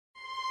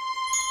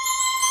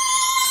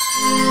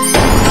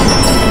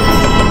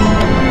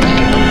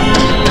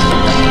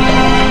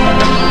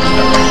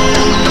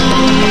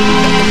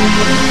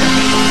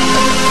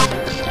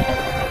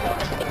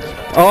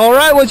All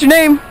right, what's your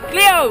name?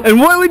 Cleo. And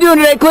what are we doing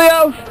today,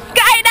 Cleo?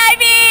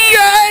 Skydiving!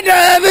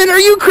 Skydiving! Are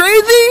you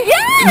crazy?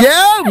 Yeah!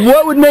 Yeah?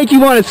 What would make you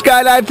want to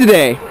skydive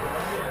today?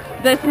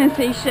 The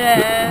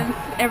sensations,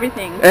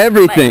 everything.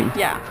 Everything? Like,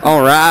 yeah.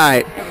 All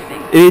right.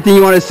 Everything. Anything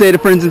you want to say to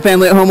friends and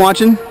family at home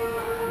watching?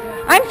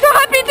 I'm so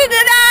happy to do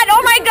that!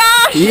 Oh my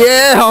gosh!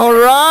 Yeah, all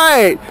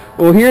right.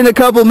 Well, here in a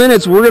couple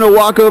minutes, we're going to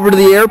walk over to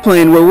the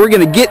airplane where we're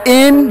going to get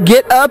in,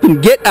 get up, and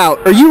get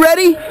out. Are you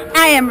ready?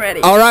 I am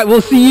ready. All right,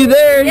 we'll see you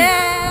there.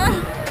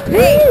 Yeah!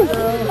 Hey.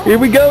 Here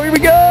we go, here we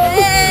go.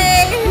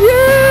 Hey.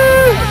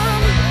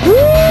 Yeah.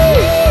 Woo.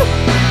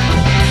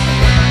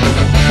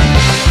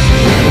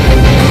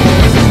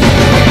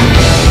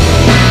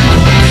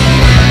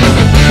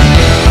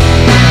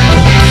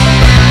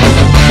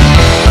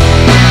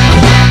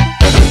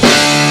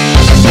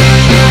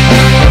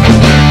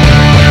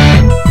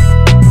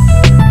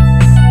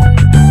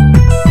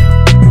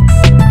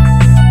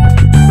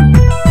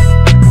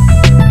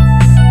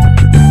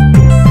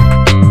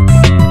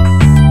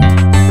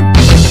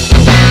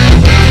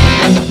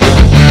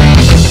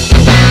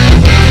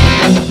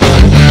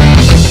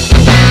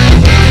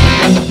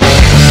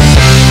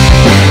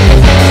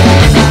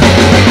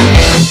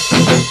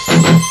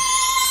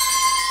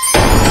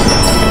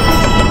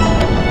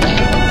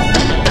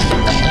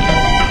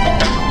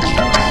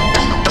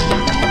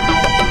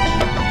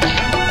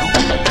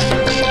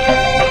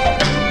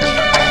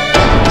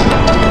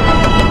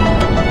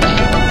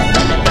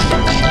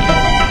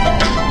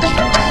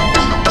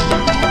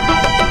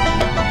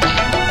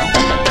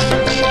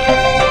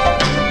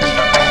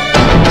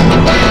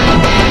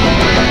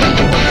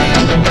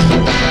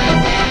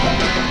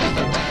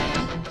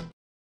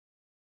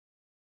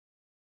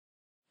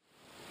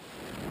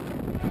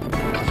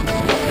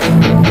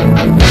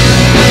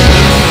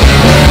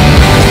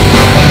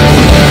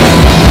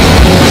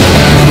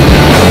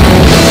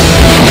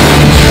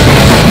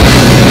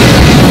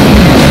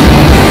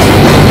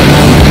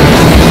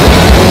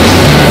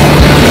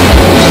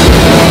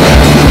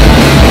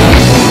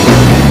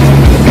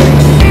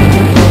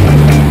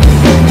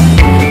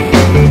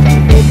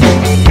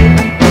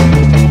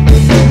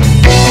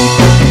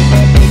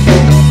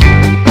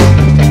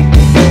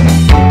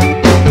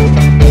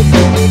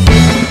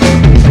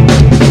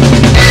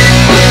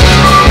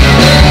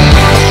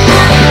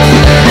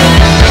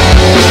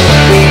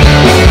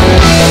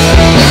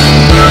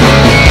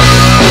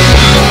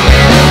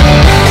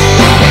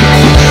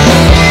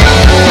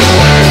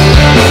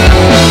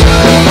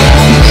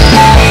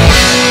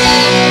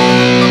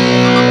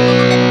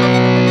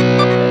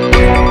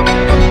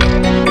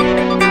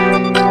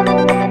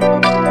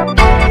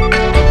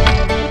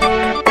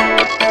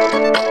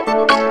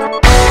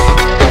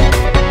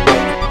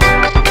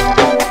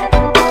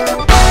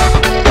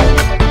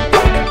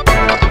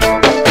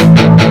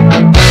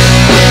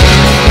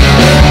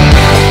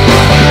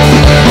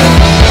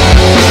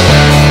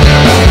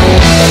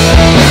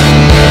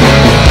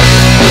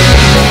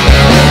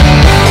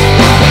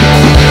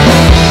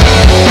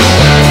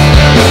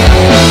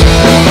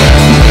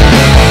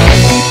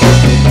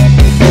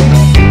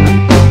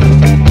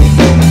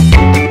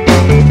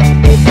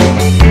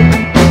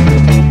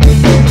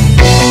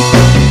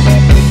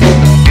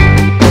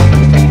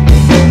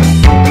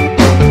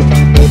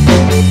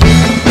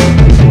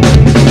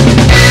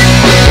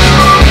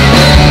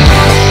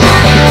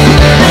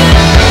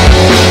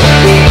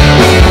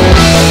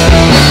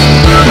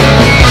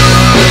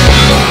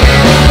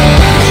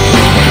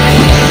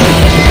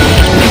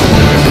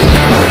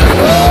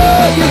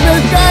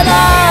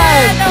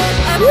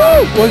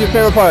 What was your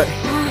favorite part?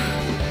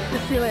 The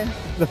feeling.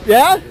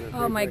 Yeah?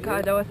 Oh my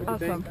god, that was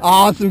awesome.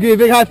 Awesome. Give me a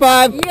big high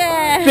five.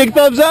 Yeah. Big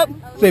thumbs up.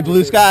 Say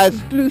blue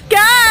skies. Blue skies.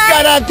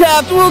 Skydive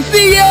Taft. We'll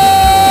see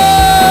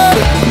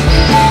you.